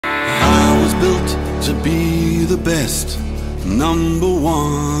to be the best, number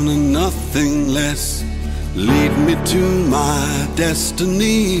one and nothing less. Lead me to my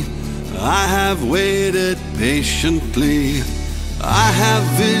destiny. I have waited patiently. I have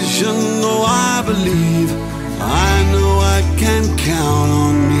vision, though I believe. I know I can count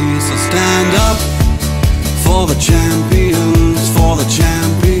on me. So stand up for the champions, for the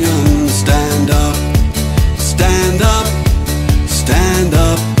champions. Stand up, stand up, stand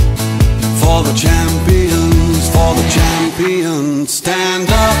up for the champions, for the champions. Stand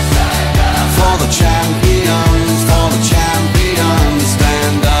up for the champions, for the champions.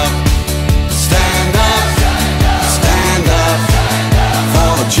 Stand up, stand up, stand up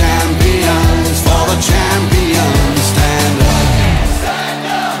for the champions, for the champions. Stand up, stand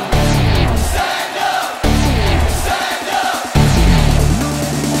up, stand up, stand up.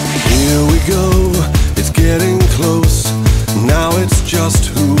 Here we go, it's getting close. Now it's just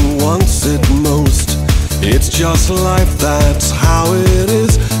who wants it most. It's just life, that's how it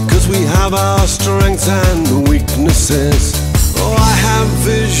is. 'Cause we have our strengths and weaknesses. Oh, I have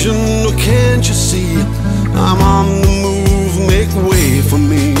vision, oh, can't you see? I'm on the move, make way for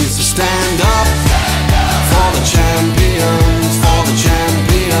me. So stand up for the champions, for the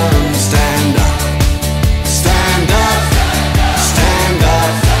champions. Stand up, stand up, stand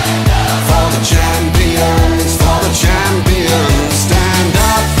up for the champions, for the champions. Stand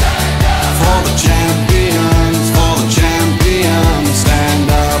up for the champions, for the champions. Stand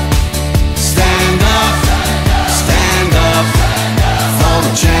up, stand up, stand up for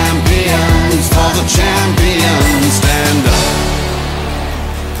the champions, for the champions. Stand up.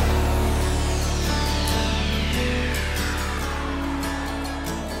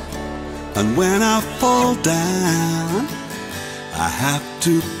 And when I fall down, I have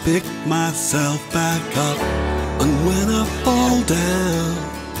to pick myself back up. And when I fall down,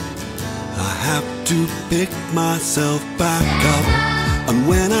 I have to pick myself back up. And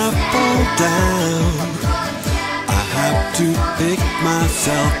when I fall down, I have to pick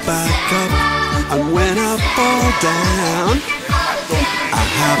myself back up. And when I fall down, I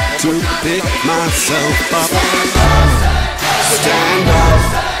have to pick myself up. Stand up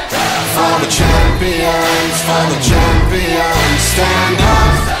for the champions, for the champions. Stand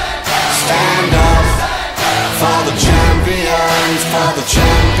up, stand up for the champions, for the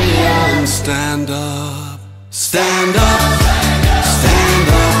champions. Stand up, stand up, stand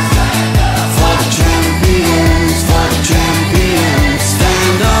up for the champions, for the champions.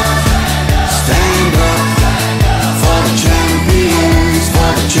 Stand up, stand up for the champions,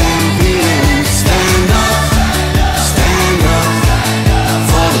 for the champions. Stand up, stand up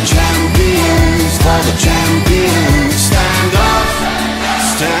for the champions, for the champions. Stand up,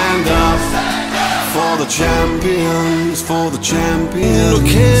 stand up for the champions, for the champions. Oh,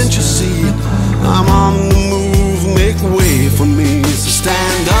 can't you see? I'm on the move, make way for me. So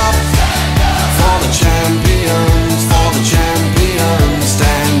stand up for the champions, for the champions.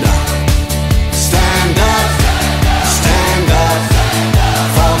 Stand up, stand up, stand up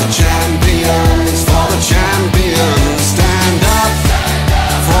for the champions, for the champions. Stand up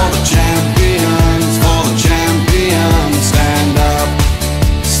for the champions, for the champions. Stand up,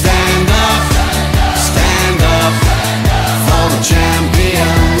 stand up, stand up for the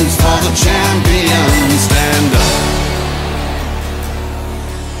champions, for the champions. Stand up.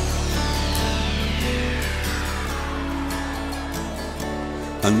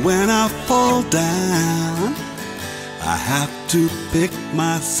 And when I fall down, I have to pick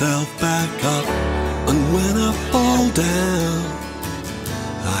myself back up. And when I fall down,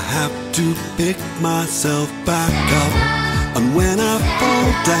 I have to pick myself back up. And when I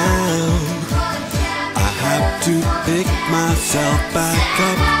fall down, I have to pick myself back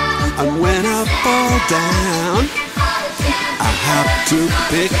up. And when I fall down, I have to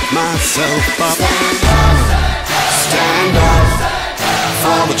pick myself up. Stand up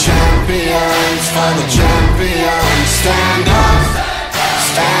for the champions, for the champions. Stand up,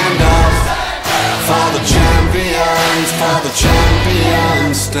 stand up for the champions, for the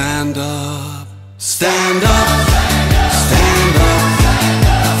champions. Stand up, stand up, stand up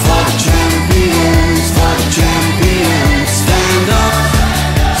for the champions, for the champions. Stand up,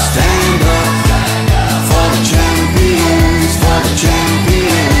 stand up for the champions, for the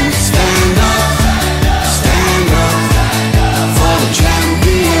champions. Stand up, stand up for the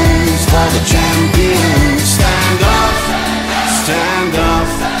champions, for the champions. Stand up, stand up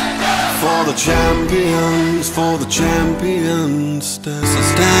for the champions, for the champions. So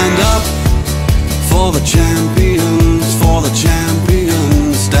stand up for the champions, for the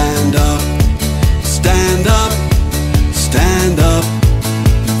champions. Stand up, stand up, stand up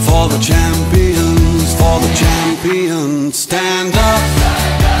for the champions. the champions. Stand up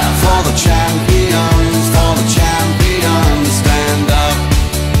for the champions, for the champions. Stand up,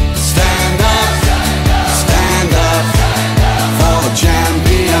 stand up, stand up for the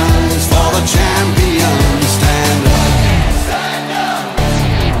champions, for the champions. Stand up.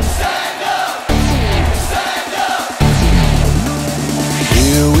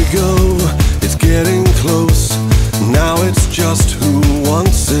 Here we go, it's getting close. Now it's just who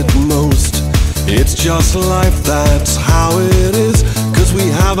wants it most. It's just life, that's how it is. 'Cause we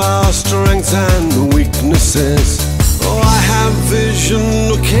have our strengths and weaknesses. Oh, I have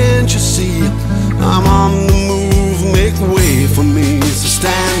vision, oh, can't you see? I'm on the move, make way for me. So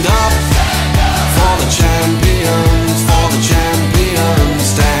stand up for the champions, for the champions.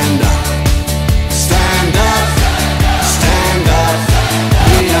 Stand up, stand up, stand up.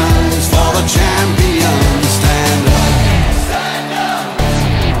 Champions, for the champions. Stand up.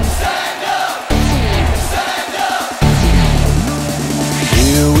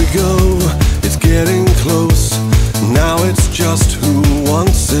 Here we go, it's getting close. Now it's just who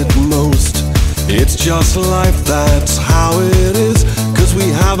wants it most. It's just life, that's how it is. 'Cause we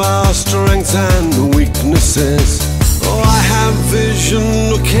have our strengths and weaknesses. Oh, I have vision,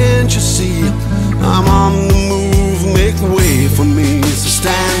 oh, can't you see? I'm on the move, make way for me. So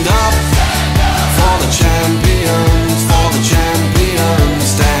stand up for the champions, for the champions.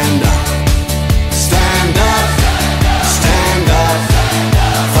 Stand up, stand up, stand up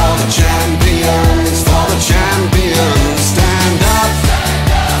for the champions.